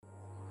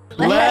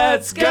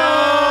Let's go!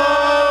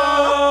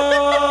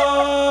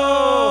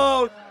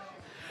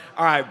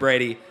 All right,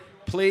 Brady.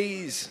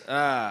 Please,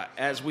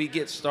 as we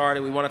get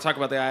started, we want to talk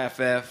about the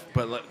IFF,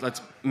 but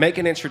let's make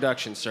an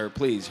introduction, sir.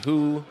 Please,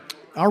 who?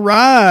 All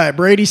right,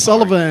 Brady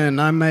Sullivan.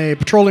 I'm a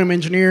petroleum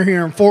engineer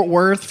here in Fort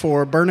Worth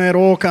for Burnett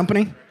Oil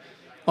Company.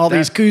 All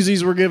these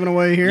koozies we're giving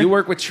away here. You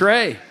work with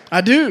Trey.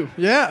 I do,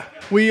 yeah.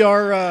 We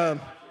are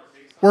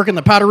working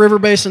the Powder River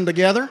Basin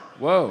together.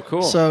 Whoa,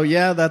 cool. So,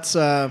 yeah, that's,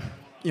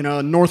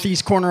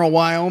 northeast corner of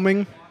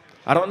Wyoming.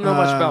 I don't know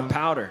much about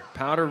Powder.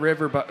 Powder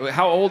River, but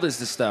how old is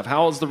this stuff?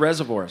 How old is the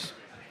reservoirs?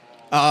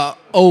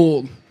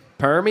 Old.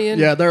 Permian?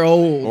 Yeah, they're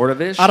old.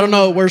 Ordovician? I don't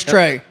know. Where's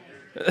Trey?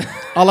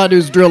 All I do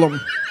is drill them.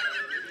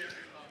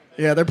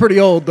 Yeah, they're pretty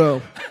old,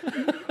 though.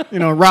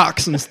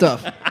 Rocks and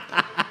stuff.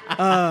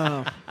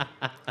 I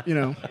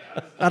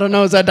don't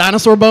know. Is that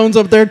dinosaur bones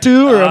up there,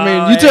 too?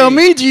 Or, you tell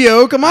me,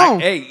 Geo. Come on.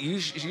 You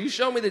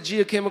show me the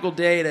geochemical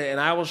data, and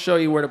I will show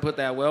you where to put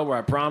that wellbore.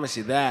 I promise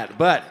you that.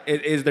 But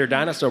is there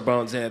dinosaur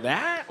bones in it?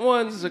 That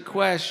one's a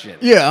question.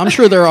 Yeah, I'm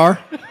sure there are.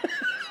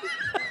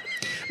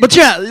 But,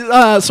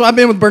 yeah, so I've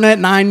been with Burnett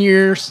 9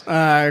 years.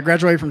 I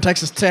graduated from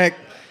Texas Tech.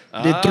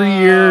 Did 3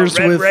 years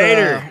Red with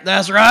Raider.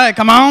 That's right.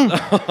 Come on.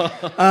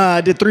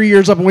 I did 3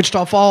 years up in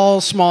Wichita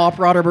Falls, small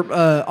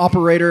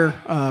operator,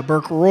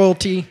 Burke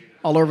Royalty,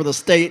 all over the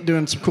state,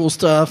 doing some cool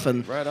stuff.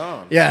 And right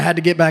on. Yeah, I had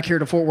to get back here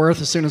to Fort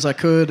Worth as soon as I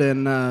could,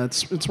 and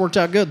it's worked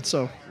out good.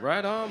 So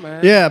right on,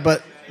 man. Yeah,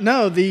 but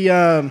no, the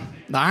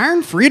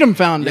Iron Freedom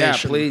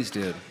Foundation. Yeah, please,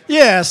 dude.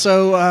 Yeah,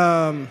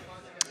 so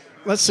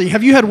let's see.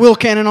 Have you had Will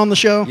Cannon on the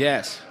show?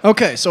 Yes.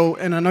 Okay, so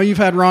and I know you've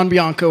had Ron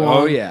Bianco on.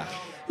 Oh yeah.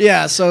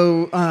 Yeah,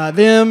 so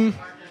them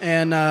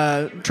and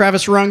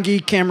Travis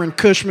Runge, Cameron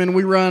Cushman,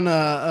 we run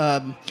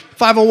a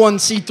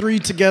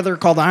 501c3 together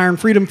called the Iron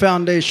Freedom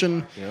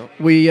Foundation. Yep.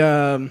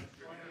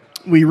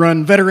 We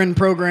run veteran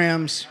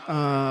programs,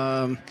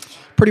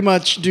 pretty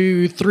much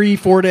do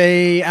 3-4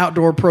 day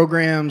outdoor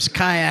programs,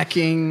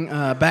 kayaking,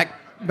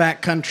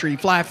 backcountry,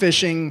 fly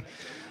fishing.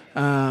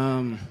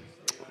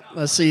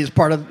 Let's see, as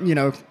part of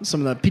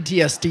some of the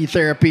PTSD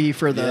therapy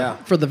for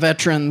the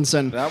veterans,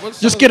 and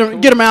just get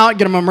them out,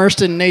 get them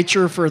immersed in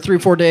nature for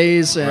 3-4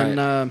 days,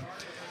 and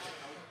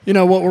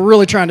what we're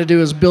really trying to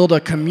do is build a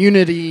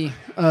community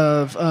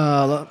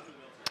of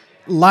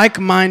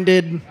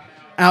like-minded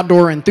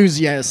outdoor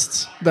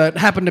enthusiasts that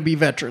happen to be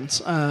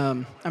veterans.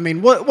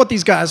 What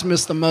these guys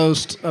miss the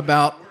most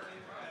about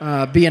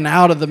being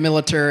out of the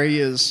military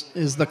is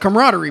the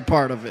camaraderie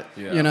part of it.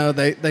 Yeah.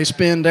 They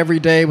spend every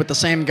day with the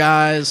same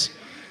guys.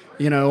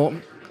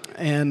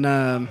 And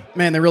man,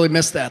 they really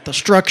miss that. The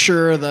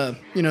structure, the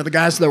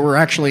guys that were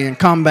actually in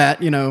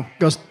combat,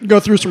 go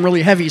through some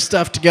really heavy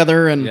stuff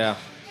together, and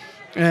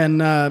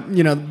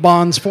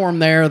bonds form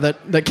there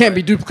that can't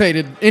be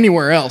duplicated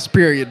anywhere else.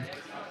 Period.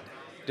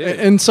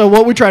 And so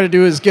what we try to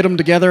do is get them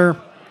together,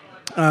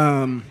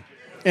 and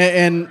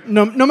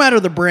no matter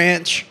the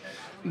branch,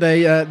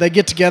 they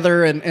get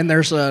together, and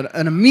there's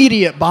an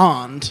immediate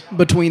bond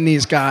between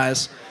these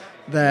guys.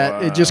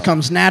 That it just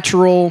comes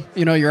natural.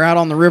 You're out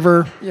on the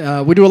river.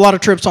 We do a lot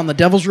of trips on the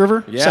Devil's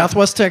River,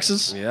 Southwest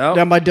Texas,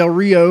 down by Del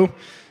Rio.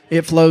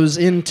 It flows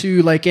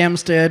into Lake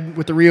Amstead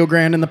with the Rio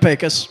Grande and the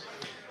Pecos.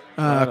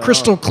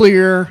 Crystal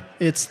clear.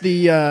 It's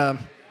the,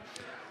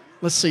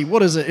 let's see,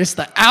 what is it? It's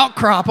the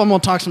outcrop. I'm going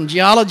to talk some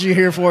geology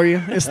here for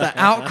you. It's the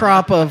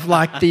outcrop of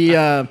like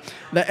the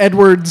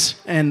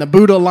Edwards and the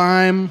Buddha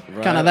Lime,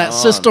 kind of that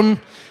system.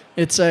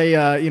 It's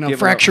a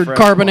fractured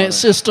carbonate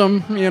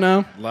system,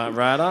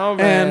 Right on,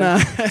 man.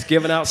 And it's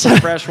giving out some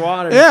fresh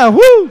water. Yeah,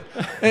 woo.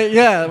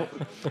 Yeah.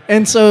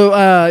 And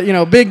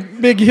so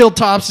big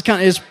hilltops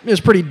is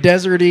pretty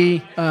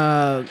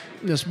deserty.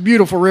 This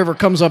beautiful river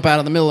comes up out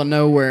of the middle of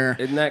nowhere.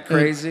 Isn't that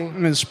crazy?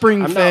 And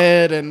spring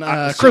fed and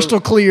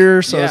crystal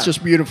clear, so it's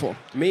just beautiful.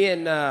 Me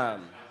and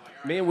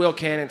Will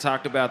Cannon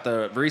talked about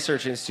the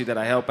research institute that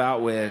I help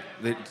out with,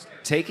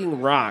 taking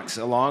rocks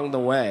along the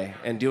way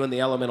and doing the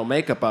elemental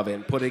makeup of it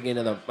and putting it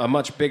in a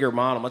much bigger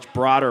model, much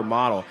broader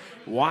model.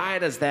 Why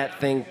does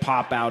that thing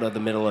pop out of the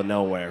middle of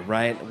nowhere,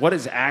 right? What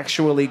is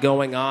actually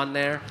going on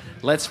there?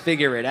 Let's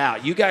figure it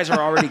out. You guys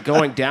are already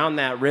going down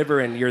that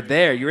river, and you're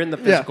there. You're in the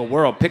physical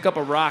world. Pick up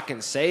a rock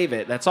and save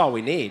it. That's all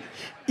we need.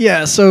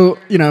 Yeah, so,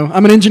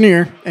 I'm an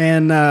engineer,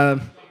 and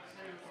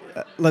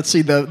let's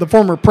see, the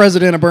former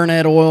president of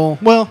Burnett Oil,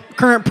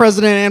 current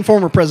president and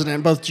former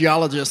president, both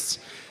geologists,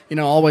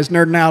 always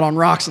nerding out on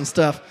rocks and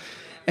stuff.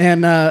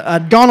 And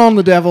I'd gone on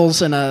the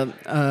Devils, and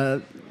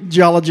a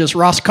geologist,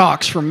 Ross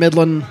Cox from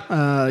Midland,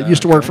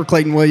 used to work for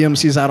Clayton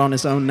Williams. He's out on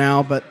his own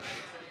now, but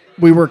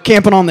we were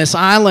camping on this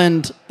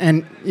island,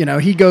 and,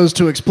 he goes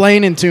to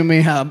explaining to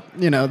me how,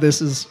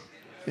 this is,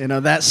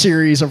 that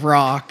series of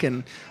rock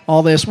and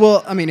all this.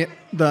 Well,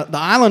 the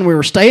island we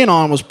were staying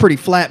on was pretty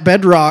flat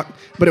bedrock,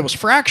 but it was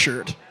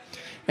fractured.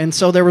 And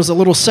so there was a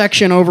little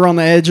section over on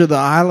the edge of the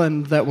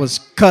island that was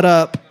cut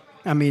up.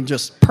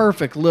 Just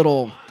perfect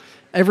little,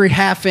 every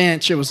half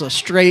inch, it was a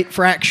straight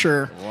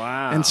fracture.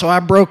 Wow. And so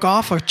I broke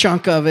off a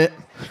chunk of it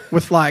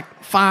with like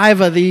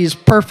 5 of these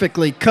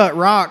perfectly cut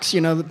rocks,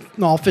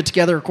 all fit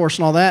together, of course,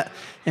 and all that.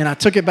 And I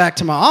took it back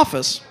to my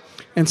office.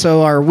 And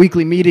so our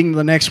weekly meeting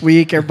the next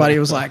week, everybody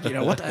was like,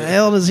 what the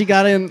hell does he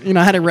got in?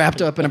 I had it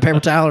wrapped up in a paper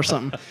towel or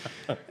something.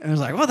 And I was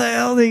like, what the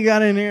hell did he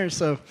got in here?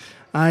 So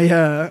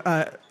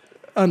I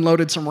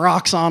unloaded some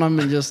rocks on him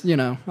and just,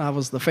 I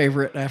was the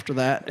favorite after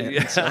that.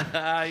 And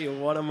so, you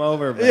won him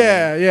over,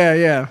 man.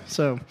 Yeah.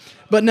 So,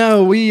 but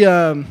no,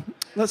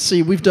 let's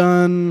see, we've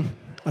done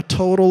a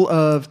total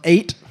of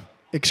 8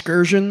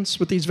 excursions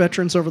with these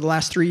veterans over the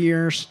last 3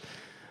 years.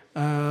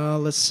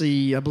 Let's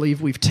see, I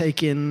believe we've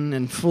taken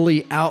and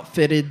fully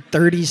outfitted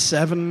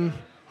 37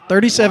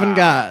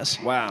 guys.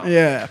 Wow.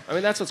 Yeah. I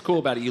mean, that's what's cool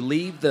about it. You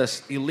leave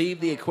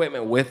the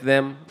equipment with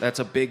them. That's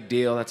a big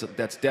deal.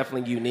 That's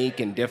definitely unique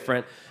and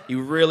different.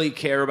 You really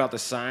care about the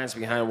science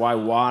behind why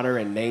water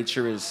and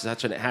nature has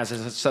such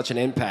an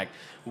impact.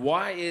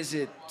 Why is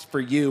it for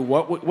you?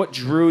 What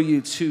drew you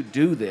to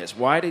do this?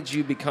 Why did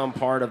you become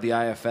part of the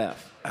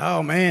IFF?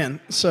 Oh man.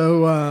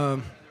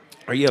 So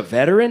are you a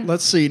veteran?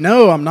 Let's see.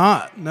 No, I'm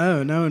not.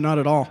 No, not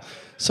at all.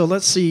 So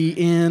let's see.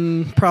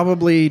 In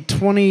probably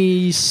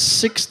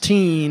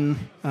 2016,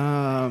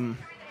 on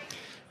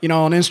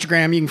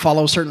Instagram, you can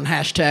follow certain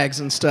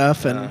hashtags and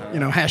stuff, and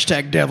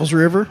hashtag Devil's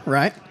River,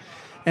 right?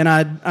 And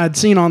I'd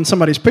seen on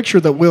somebody's picture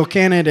that Will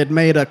Cannon had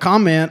made a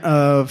comment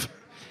of,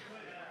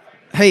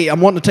 "Hey, I'm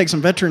wanting to take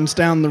some veterans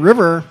down the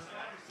river.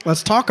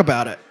 Let's talk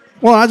about it."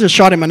 Well, I just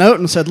shot him a note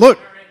and said, "Look,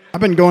 I've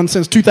been going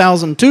since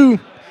 2002.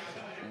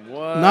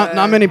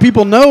 Not many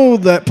people know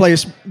that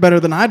place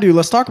better than I do.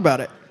 Let's talk about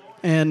it."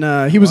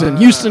 And he was in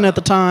Houston at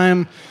the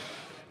time,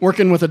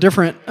 working with a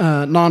different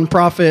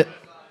nonprofit.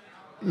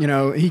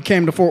 He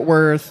came to Fort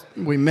Worth.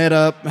 We met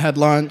up, had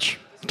lunch,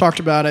 talked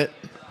about it.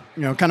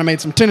 Kind of made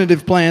some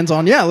tentative plans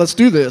on, let's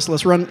do this.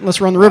 Let's run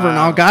the river, and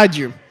I'll guide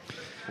you.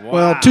 Wow.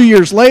 Well, 2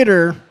 years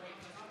later,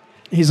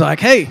 he's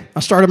like, "Hey, I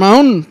started my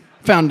own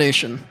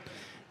foundation,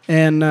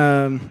 and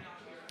we're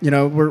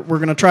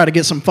going to try to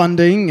get some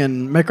funding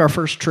and make our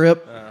first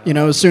trip,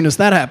 as soon as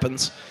that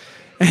happens."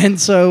 And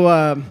so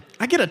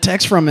I get a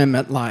text from him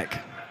at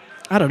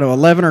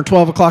 11 or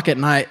 12 o'clock at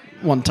night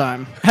one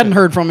time. Hadn't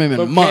heard from him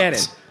in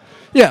months.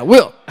 Yeah,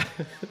 Will.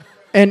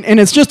 and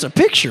it's just a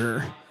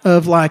picture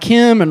of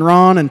him and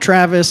Ron and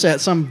Travis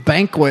at some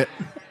banquet,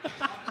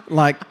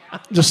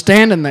 just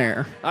standing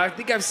there. I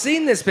think I've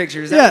seen this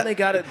picture. Is that when they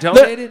got it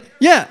donated?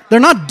 They're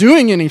not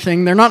doing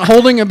anything. They're not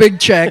holding a big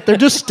check. They're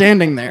just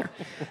standing there.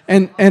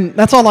 And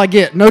that's all I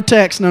get. No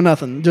text, no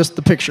nothing, just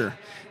the picture.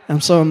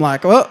 And so I'm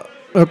like, well,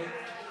 all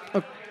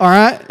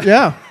right,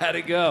 yeah. How'd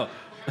it go?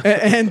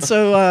 And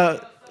so,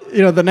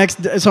 the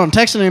next day, so I'm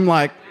texting him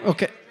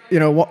okay,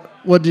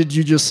 what did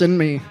you just send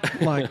me?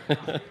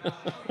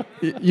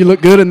 You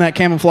look good in that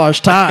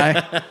camouflage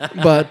tie,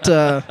 but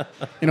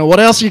what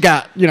else you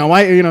got?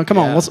 Why? Come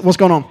on, what's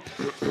going on?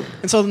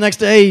 And so the next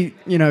day,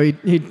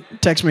 he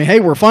texted me, "Hey,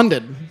 we're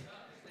funded,"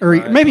 or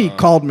maybe he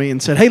called me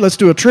and said, "Hey, let's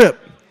do a trip."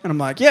 And I'm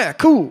like, "Yeah,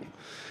 cool."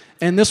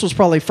 And this was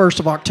probably 1st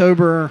of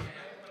October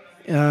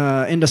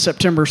into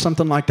September,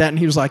 something like that. And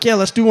he was like, "Yeah,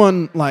 let's do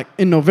one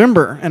in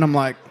November." And I'm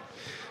like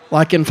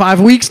in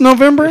 5 weeks,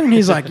 November? And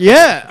he's like,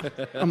 "Yeah."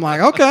 I'm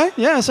like, "Okay,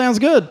 yeah, sounds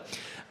good."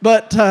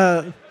 But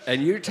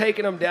and you're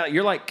taking them down.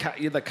 You're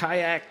you're the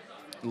kayak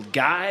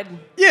guide.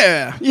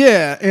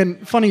 Yeah.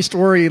 And funny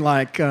story,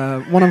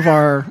 one of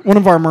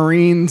our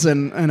Marines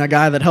and a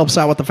guy that helps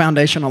out with the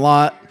foundation a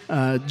lot,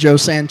 Joe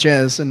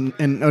Sanchez in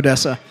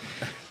Odessa.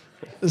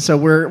 So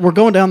we're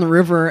going down the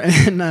river,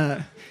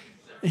 and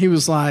he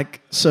was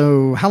like,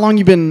 "So how long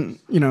you been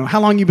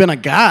a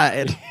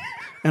guide?"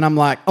 And I'm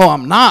like, "Oh,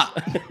 I'm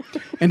not."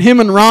 And him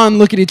and Ron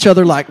look at each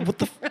other like, "What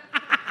the?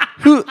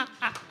 Who?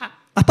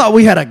 I thought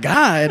we had a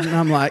guide." And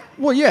I'm like,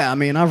 "Well, yeah. I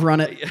mean, I've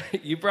run it."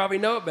 You probably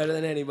know it better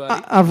than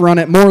anybody. I've run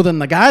it more than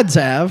the guides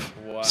have.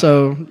 Wow.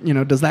 So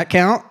does that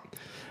count?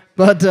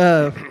 But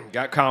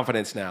got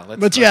confidence now.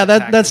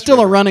 That's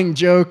still a running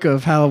joke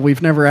of how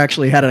we've never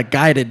actually had a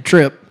guided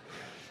trip.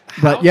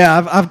 But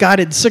I've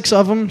guided 6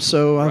 of them.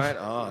 So right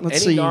on.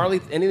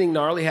 Anything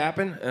gnarly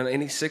happen? And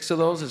any 6 of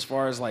those, as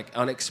far as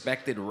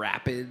unexpected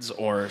rapids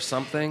or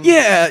something?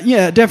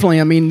 Yeah,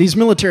 definitely. I mean, these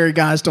military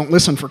guys don't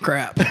listen for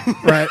crap,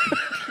 right?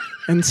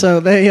 And so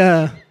they,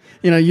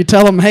 you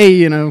tell them,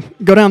 "Hey,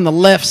 go down the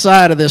left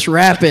side of this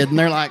rapid," and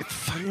they're like,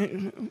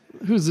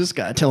 "Who's this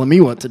guy telling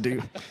me what to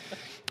do?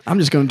 I'm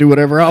just going to do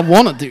whatever I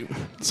want to do.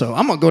 So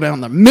I'm going to go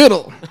down the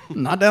middle,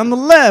 not down the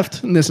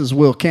left." And this is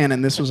Will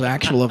Cannon. This was an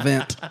actual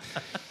event.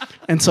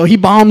 And so he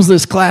bombs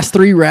this Class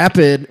 3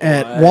 rapid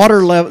at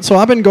water level. So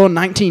I've been going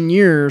 19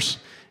 years,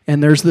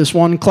 and there's this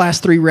one Class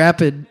 3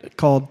 rapid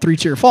called Three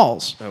Tier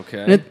Falls.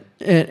 Okay.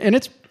 And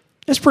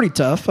it's pretty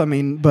tough. I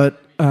mean,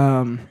 but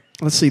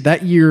let's see.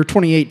 That year,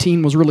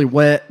 2018, was really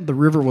wet. The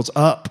river was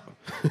up.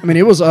 I mean,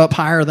 it was up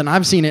higher than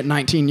I've seen it in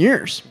 19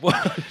 years.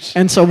 What?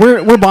 And so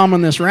we're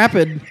bombing this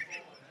rapid,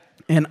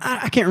 and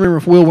I can't remember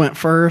if Will went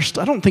first.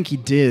 I don't think he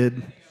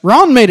did.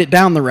 Ron made it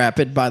down the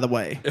rapid, by the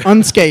way,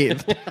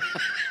 unscathed.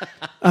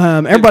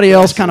 Everybody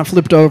else kind of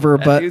flipped over,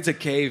 but dude's a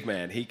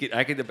caveman.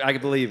 I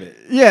could believe it.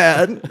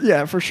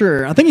 Yeah, for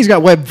sure. I think he's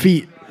got webbed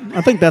feet.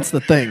 I think that's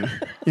the thing.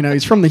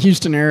 He's from the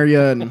Houston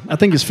area, and I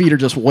think his feet are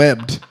just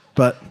webbed.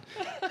 But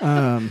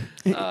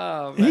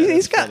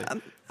he's got.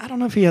 Funny. I don't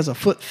know if he has a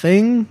foot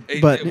thing,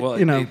 but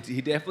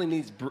he definitely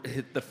needs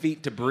the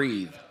feet to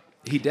breathe.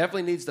 He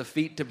definitely needs the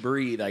feet to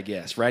breathe, I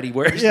guess, right? He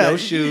wears no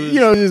shoes.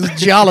 He's a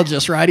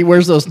geologist, right? He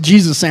wears those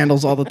Jesus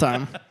sandals all the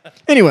time.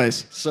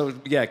 Anyways. So,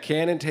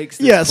 Cannon takes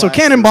this so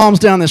Cannon bombs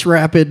down this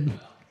rapid,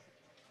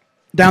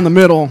 down the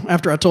middle,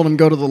 after I told him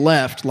go to the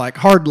left, like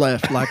hard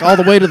left, like all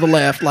the way to the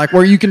left, like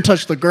where you can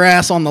touch the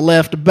grass on the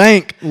left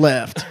bank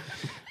left.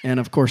 And,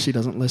 of course, he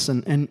doesn't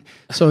listen. And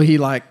so he,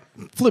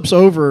 flips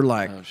over,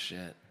 oh,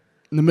 shit.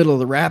 In the middle of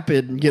the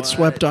rapid and gets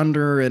swept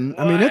under. And,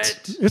 I mean,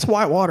 it's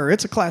white water.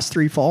 It's a Class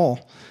 3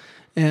 fall.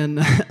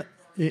 And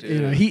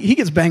he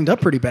gets banged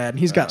up pretty bad.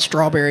 He's got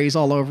strawberries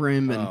all over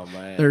him,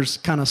 and there's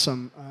kind of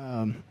some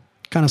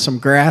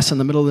grass in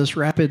the middle of this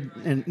rapid,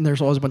 and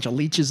there's always a bunch of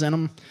leeches in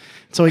them.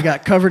 So he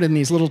got covered in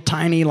these little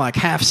tiny,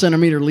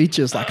 half-centimeter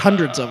leeches,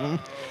 hundreds of them.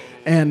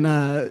 And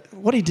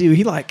what'd he do?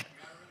 He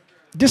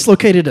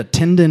dislocated a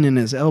tendon in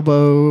his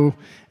elbow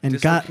and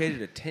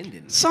dislocated a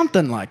tendon,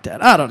 something like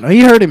that. I don't know.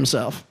 He hurt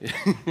himself,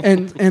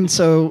 and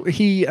so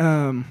he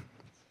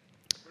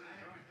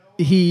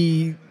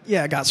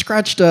got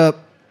scratched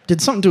up,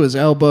 did something to his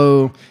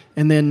elbow,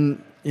 and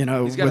then,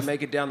 he's got to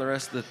make it down the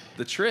rest of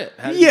the trip.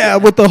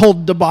 With the whole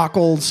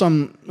debacle,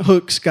 some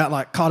hooks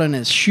got caught in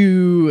his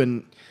shoe,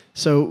 and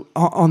so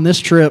on this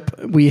trip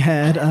we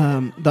had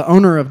the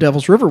owner of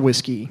Devil's River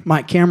Whiskey,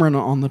 Mike Cameron,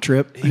 on the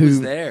trip. He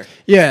was there.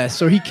 Yeah,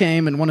 so he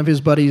came, and one of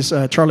his buddies,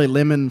 Charlie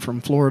Lemon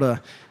from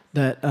Florida,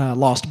 that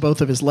lost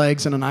both of his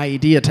legs in an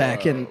IED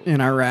attack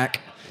in Iraq.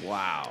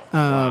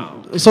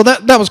 Wow. So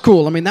that was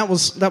cool. I mean, that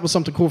was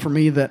something cool for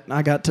me, that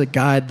I got to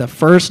guide the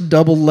first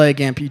double leg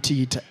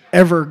amputee to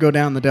ever go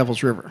down the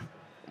Devil's River.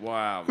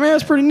 Wow. I mean,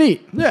 that's pretty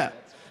neat. Yeah.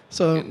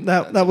 So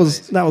that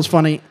was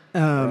funny.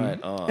 Right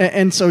on.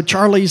 And so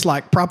Charlie's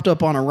propped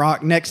up on a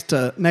rock next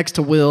to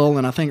Will,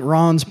 and I think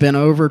Ron's bent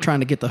over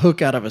trying to get the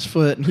hook out of his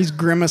foot, and he's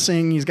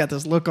grimacing. He's got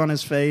this look on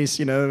his face,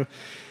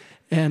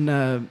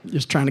 and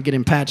just trying to get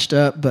him patched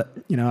up. But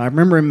I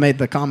remember him made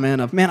the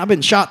comment of, "Man, I've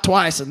been shot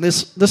twice, and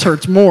this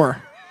hurts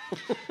more."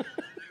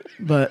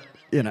 But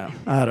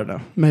I don't know.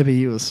 Maybe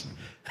he was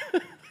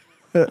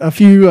a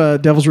few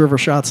Devil's River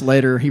shots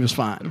later. He was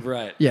fine.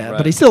 Right. Yeah, right.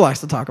 But he still likes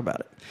to talk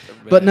about it.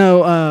 Right. But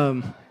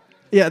no,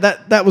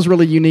 that was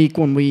really unique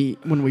when we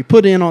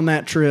put in on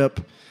that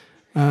trip.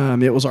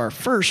 It was our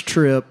first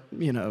trip.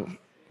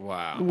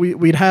 Wow.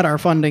 We'd had our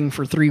funding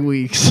for 3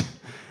 weeks.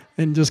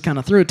 And just kind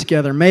of threw it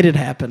together, made it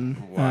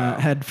happen. Wow.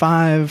 Had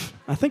 5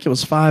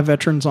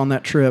 veterans on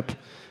that trip.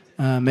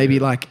 Maybe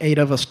 8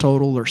 of us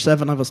total or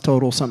 7 of us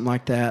total, something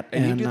like that.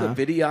 And you do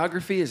the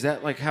videography? Is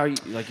that how you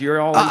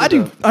you're all? I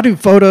do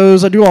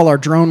photos. I do all our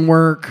drone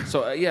work.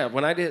 So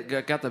when I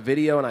got the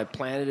video and I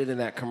planted it in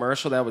that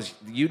commercial,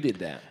 you did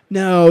that.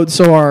 No,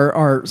 so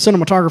our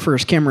cinematographer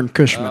is Cameron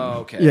Cushman.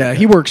 Oh, okay. Yeah,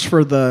 he works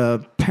for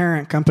the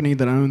parent company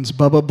that owns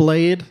Bubba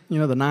Blade.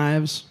 The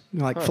knives,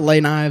 fillet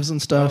knives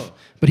and stuff. Oh.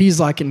 But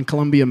he's in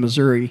Columbia,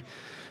 Missouri.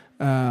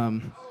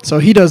 So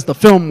he does the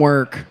film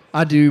work.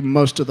 I do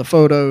most of the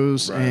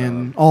photos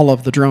and all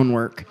of the drone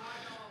work.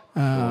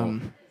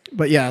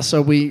 But yeah,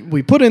 so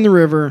we put in the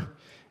river,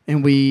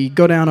 and we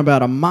go down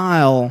about a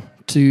mile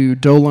to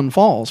Dolan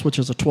Falls, which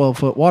is a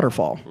 12-foot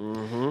waterfall.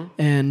 Mm-hmm.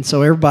 And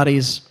so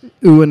everybody's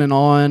oohing and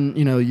awing.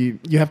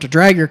 You have to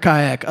drag your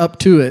kayak up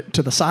to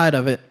the side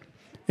of it,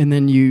 and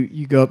then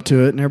you go up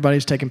to it, and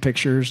everybody's taking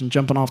pictures and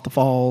jumping off the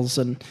falls.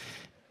 And,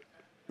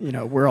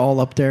 we're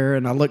all up there,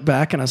 and I look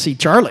back, and I see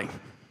Charlie.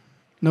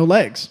 No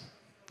legs,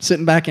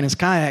 sitting back in his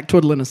kayak,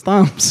 twiddling his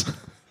thumbs.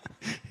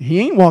 He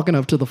ain't walking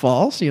up to the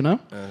falls, Oh,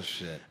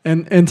 shit.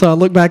 And so I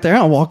look back there,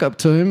 and I walk up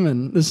to him,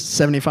 and this is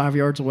 75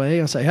 yards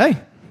away. I say, "Hey,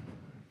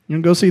 you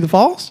want to go see the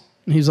falls?"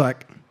 And he's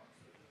like,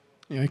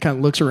 he kind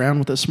of looks around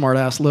with this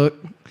smart-ass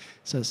look,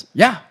 says,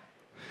 "Yeah."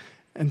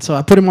 And so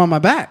I put him on my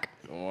back.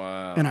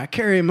 Wow. And I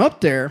carry him up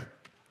there,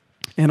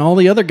 and all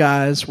the other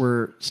guys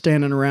were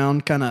standing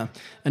around kind of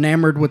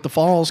enamored with the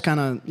falls, kind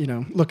of,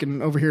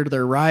 looking over here to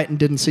their right and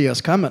didn't see us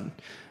coming.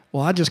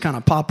 Well, I just kind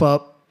of pop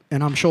up,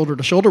 and I'm shoulder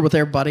to shoulder with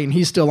everybody, and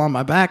he's still on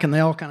my back, and they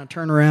all kind of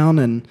turn around,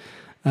 and,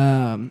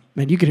 man,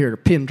 you could hear a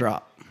pin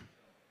drop.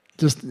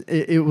 Just,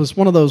 it was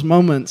one of those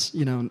moments,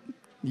 you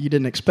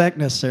didn't expect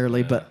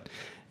necessarily, but,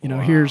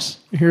 wow. Here's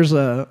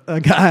a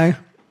guy,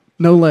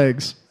 no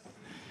legs.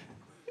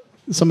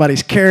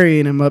 Somebody's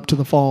carrying him up to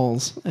the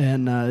falls,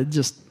 and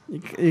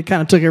it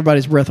kind of took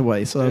everybody's breath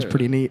away, so that was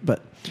pretty neat.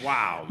 But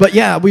wow. But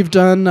yeah, we've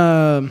done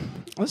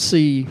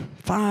 6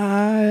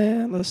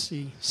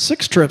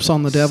 trips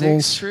on the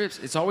Devils. 6 trips.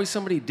 It's always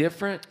somebody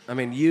different. I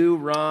mean, you,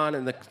 Ron,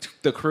 and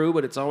the crew,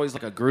 but it's always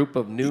a group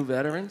of new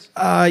veterans.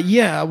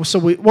 Yeah. So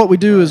what we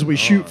do is we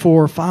shoot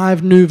for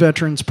 5 new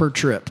veterans per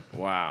trip.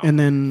 Wow. And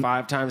then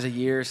 5 times a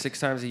year, 6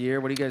 times a year.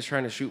 What are you guys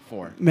trying to shoot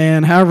for?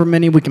 Man, however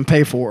many we can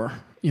pay for.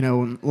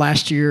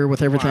 last year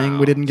with everything,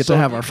 we didn't get to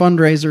have our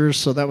fundraisers,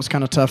 so that was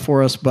kind of tough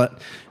for us. But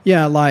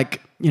yeah,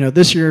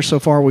 this year so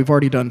far, we've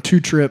already done 2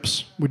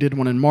 trips. We did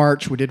one in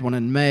March. We did one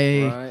in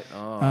May. Right.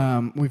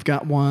 Oh. We've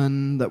got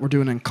one that we're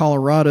doing in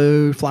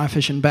Colorado, fly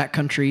fishing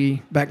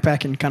backcountry,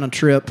 backpacking kind of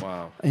trip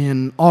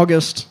in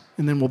August.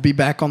 And then we'll be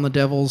back on the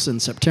Devils in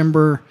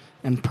September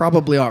and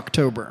probably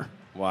October.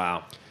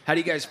 Wow. How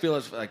do you guys feel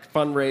as like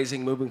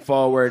fundraising moving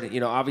forward?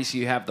 Obviously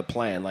you have the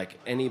plan. Like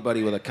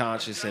anybody with a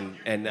conscious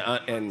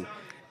and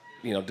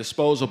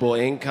disposable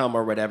income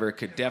or whatever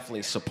could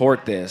definitely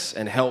support this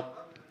and help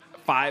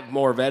 5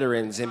 more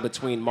veterans in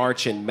between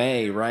March and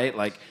May, right?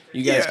 Like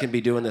you guys can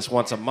be doing this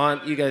once a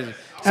month. You guys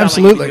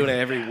absolutely like you're doing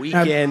it every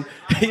weekend.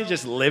 You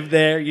just live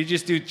there. You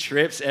just do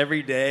trips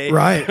every day.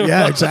 Right.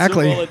 Yeah,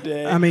 exactly.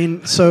 I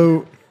mean,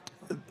 so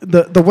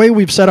the way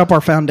we've set up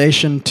our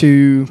foundation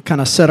to kind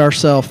of set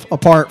ourselves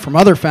apart from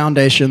other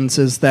foundations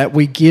is that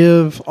we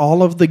give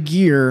all of the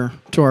gear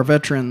to our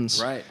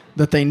veterans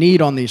that they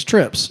need on these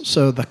trips.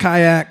 So the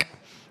kayak,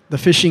 the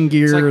fishing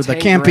gear, the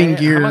camping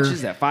gear. How much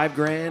is that?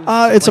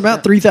 $5,000? It's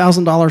about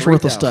 $3,000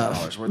 worth of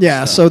stuff.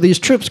 Yeah. So these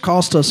trips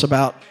cost us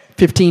about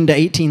 $15,000 to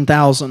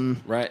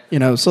 $18,000. Right.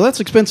 So that's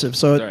expensive.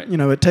 So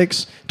it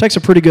takes a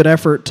pretty good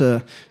effort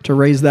to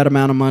raise that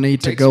amount of money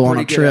to go on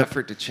a trip. It takes a pretty good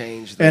effort to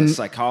change the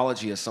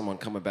psychology of someone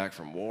coming back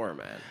from war,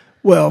 man.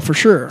 Well, for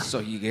sure. So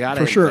you got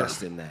to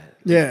invest in that.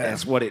 Yeah.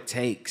 That's what it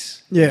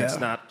takes. Yeah. It's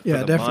not for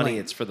the money,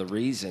 it's for the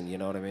reason, you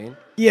know what I mean?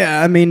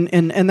 Yeah, I mean,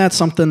 and that's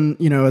something,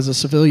 as a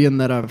civilian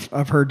that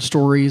I've heard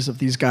stories of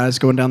these guys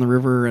going down the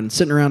river and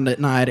sitting around at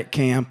night at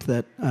camp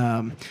that,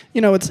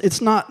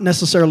 it's not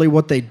necessarily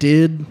what they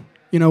did,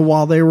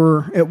 while they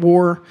were at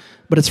war,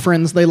 but it's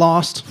friends they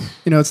lost.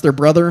 It's their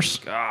brothers.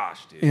 Gosh,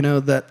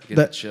 dude.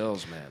 That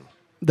chills, man.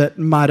 That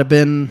might have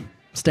been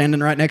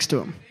standing right next to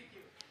them.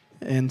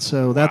 And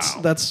so that's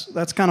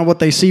kind of what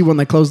they see when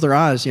they close their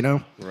eyes,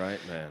 Right,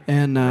 man.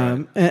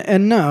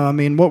 And no, I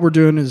mean, what we're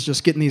doing is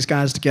just getting these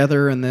guys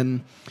together and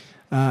then,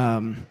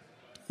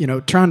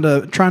 trying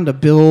to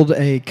build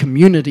a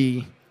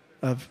community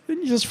of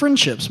just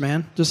friendships,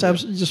 man.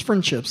 Just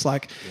friendships.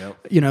 Like,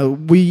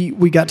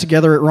 we got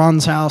together at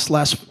Ron's house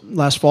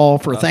last fall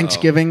for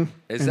Thanksgiving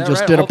and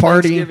just did a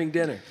party. Thanksgiving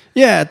dinner.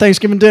 Yeah,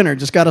 Thanksgiving dinner.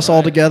 Just got us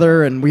all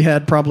together, and we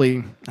had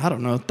probably,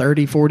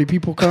 30, 40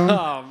 people come.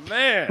 Oh,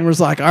 man. And was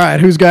like, all right,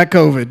 who's got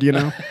COVID,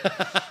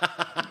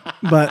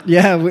 But,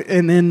 yeah,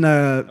 and then,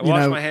 I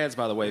washed my hands,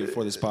 by the way,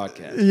 before this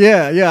podcast.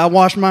 Yeah, I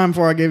washed mine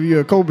before I gave you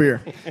a cold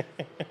beer.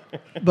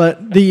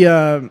 But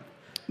the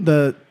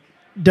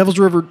Devil's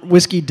River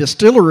Whiskey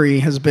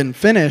Distillery has been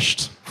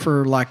finished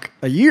for like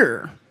a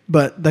year,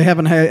 but they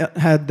haven't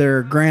had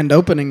their grand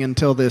opening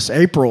until this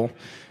April.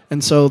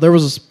 And so there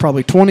was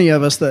probably 20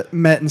 of us that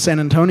met in San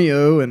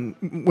Antonio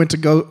and went to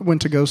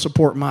go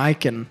support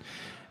Mike and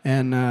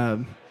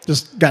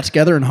just got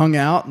together and hung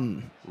out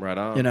and right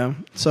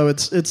on. So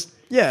it's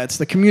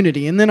the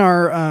community. And then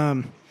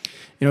our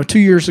 2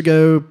 years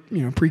ago,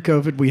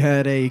 pre-COVID, we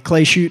had a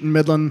clay shoot in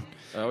Midland.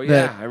 Oh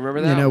yeah, I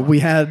remember that. We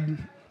had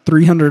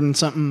 300 and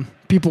something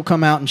people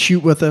come out and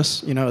shoot with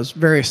us. It was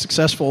very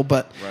successful,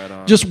 but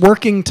just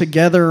working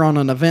together on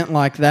an event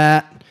like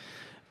that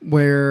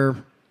where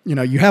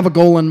you have a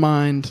goal in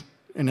mind,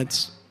 and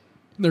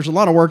there's a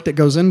lot of work that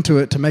goes into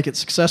it to make it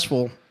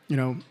successful.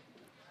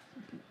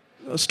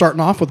 Starting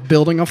off with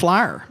building a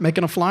flyer,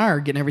 making a flyer,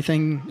 getting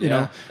everything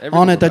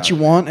on it that you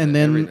want, and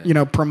then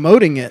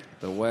promoting it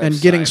and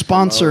getting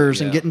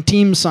sponsors and getting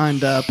teams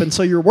signed up. And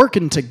so you're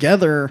working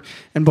together,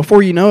 and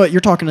before you know it,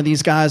 you're talking to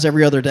these guys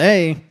every other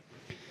day.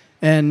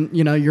 And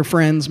your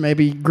friends,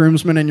 maybe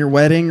groomsmen in your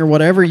wedding or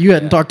whatever, you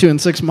hadn't talked to in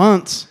 6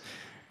 months.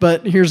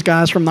 But here's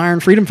guys from the Iron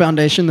Freedom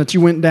Foundation that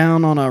you went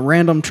down on a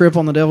random trip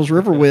on the Devil's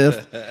River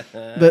with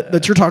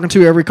that you're talking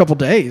to every couple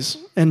days.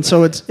 And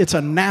so it's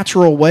a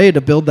natural way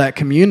to build that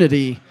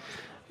community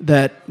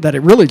that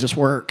it really just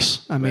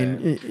works. I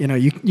mean,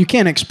 you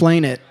can't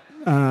explain it,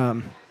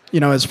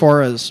 as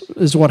far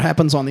as what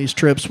happens on these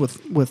trips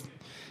with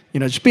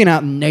just being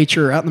out in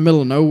nature, out in the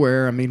middle of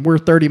nowhere. I mean, we're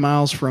 30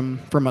 miles from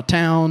a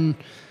town.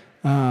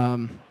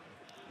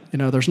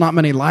 There's not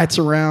many lights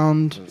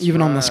around.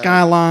 Even on the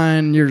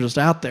skyline, you're just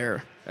out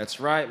there. That's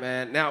right,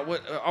 man. Now,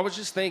 I was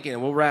just thinking,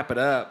 and we'll wrap it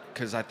up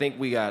because I think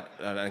we got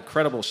an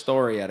incredible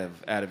story out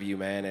of you,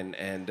 man,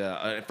 and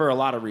for a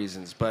lot of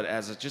reasons. But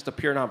as just a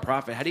pure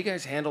nonprofit, how do you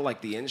guys handle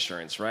like the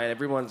insurance? Right,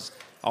 everyone's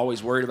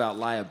always worried about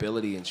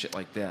liability and shit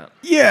like that.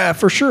 Yeah,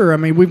 for sure. I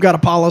mean, we've got a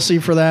policy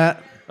for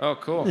that. Oh,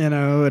 cool. And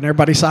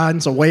everybody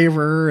signs a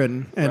waiver,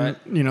 and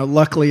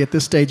luckily at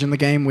this stage in the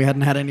game, we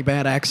hadn't had any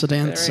bad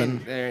accidents.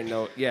 There ain't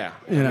no, I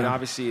mean,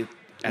 obviously,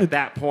 at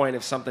that point,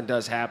 if something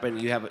does happen,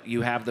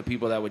 you have the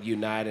people that would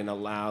unite and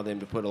allow them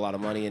to put a lot of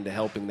money into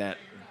helping that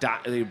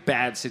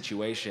bad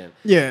situation.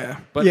 Yeah.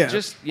 But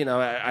just,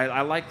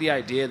 I like the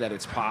idea that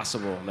it's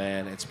possible,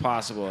 man. It's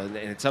possible. And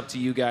it's up to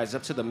you guys,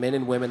 up to the men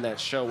and women that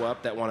show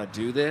up that want to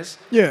do this.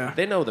 Yeah.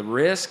 They know the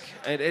risk.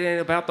 It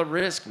ain't about the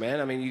risk,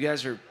 man. I mean, you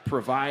guys are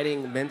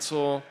providing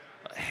mental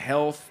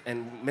health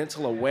and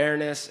mental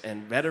awareness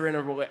and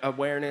veteran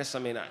awareness. I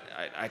mean,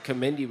 I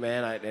commend you,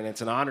 man, and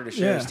it's an honor to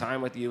share this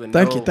time with you. And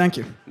thank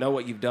you. Know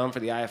what you've done for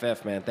the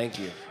IFF, man. Thank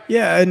you.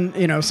 Yeah,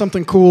 and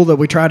something cool that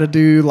we try to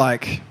do,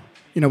 like,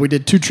 we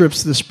did 2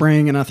 trips this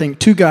spring, and I think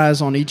 2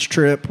 guys on each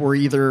trip were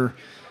either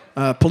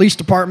police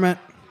department,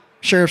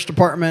 sheriff's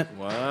department,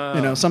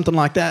 something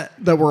like that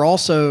were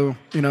also,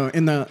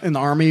 in the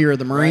Army or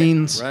the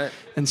Marines. Right.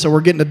 And so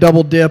we're getting a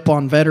double dip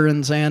on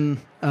veterans and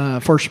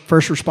first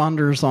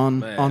responders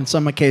on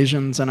some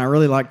occasions, and I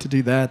really like to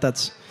do that.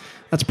 That's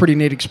a pretty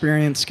neat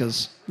experience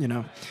because,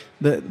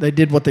 they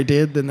did what they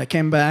did, then they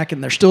came back,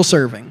 and they're still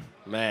serving.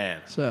 Man.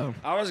 So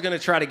I was going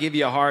to try to give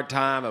you a hard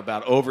time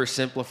about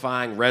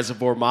oversimplifying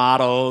reservoir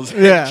models.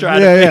 Yeah.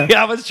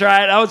 I was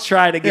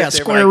trying to get there.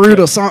 Square root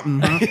of something.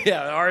 Huh?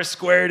 Yeah, R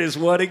squared is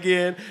what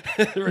again?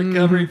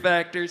 Recovery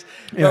factors.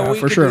 Yeah, but we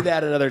for can sure. do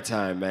that another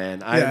time,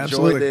 man. I enjoyed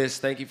absolutely. this.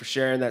 Thank you for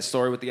sharing that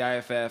story with the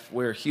IFF.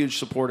 We're huge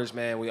supporters,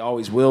 man. We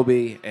always will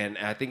be. And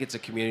I think it's a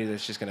community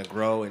that's just going to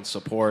grow and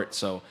support.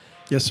 So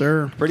yes,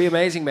 sir. pretty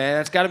amazing, man.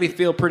 It's got to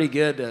feel pretty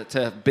good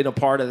to have been a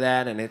part of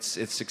that, and it's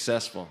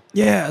successful.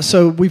 Yeah,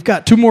 so we've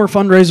got 2 more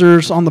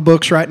fundraisers on the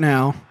books right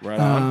now. Right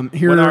on.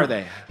 When are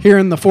they? Here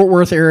in the Fort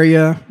Worth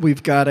area,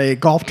 we've got a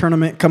golf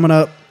tournament coming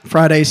up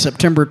Friday,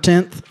 September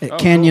 10th at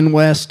Canyon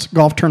West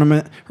Golf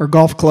Tournament or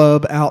Golf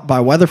Club out by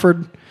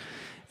Weatherford.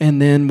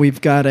 And then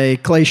we've got a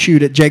clay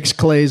shoot at Jake's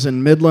Clays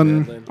in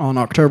Midland on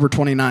October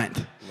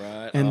 29th.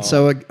 And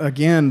so,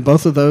 again,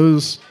 both of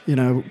those,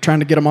 trying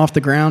to get them off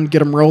the ground, get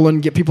them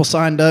rolling, get people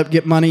signed up,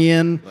 get money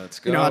in. Let's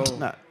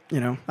go.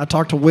 I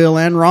talked to Will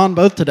and Ron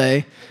both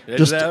today.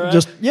 Is that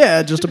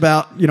right? just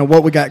about,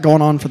 what we got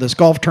going on for this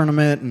golf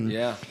tournament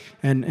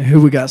and who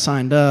we got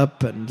signed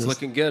up. And it's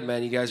looking good,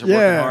 man. You guys are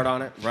working hard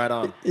on it. Right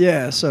on.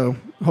 Yeah, so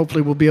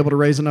hopefully we'll be able to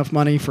raise enough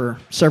money for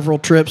several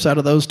trips out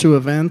of those 2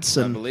 events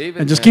and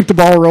just keep the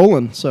ball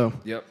rolling. So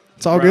yep.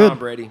 It's all right good. on,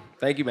 Brady.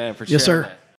 Thank you, man, for sharing Yes, sir. that.